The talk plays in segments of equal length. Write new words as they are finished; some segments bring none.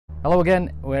Hello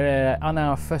again, we're on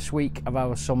our first week of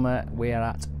our summer. We are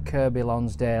at Kirkby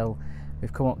Lonsdale.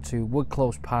 We've come up to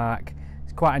Woodclose Park.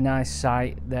 It's quite a nice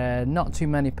site. There are not too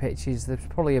many pitches. There's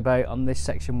probably about, on this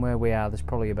section where we are, there's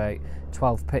probably about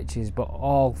 12 pitches, but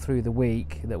all through the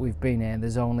week that we've been here,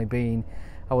 there's only been,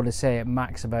 I would say at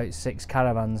max about 6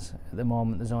 caravans. At the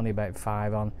moment there's only about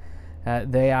 5 on.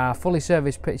 They are fully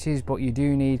serviced pitches, but you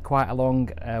do need quite a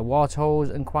long water hose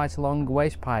and quite a long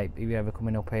waste pipe if you're ever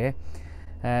coming up here.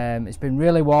 It's been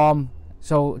really warm,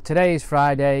 so today is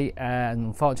Friday and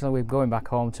unfortunately we're going back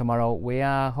home tomorrow. We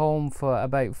are home for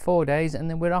about 4 days and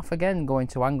then we're off again going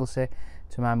to Anglesey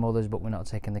to my mother's, but we're not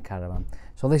taking the caravan.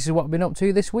 So this is what we've been up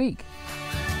to this week.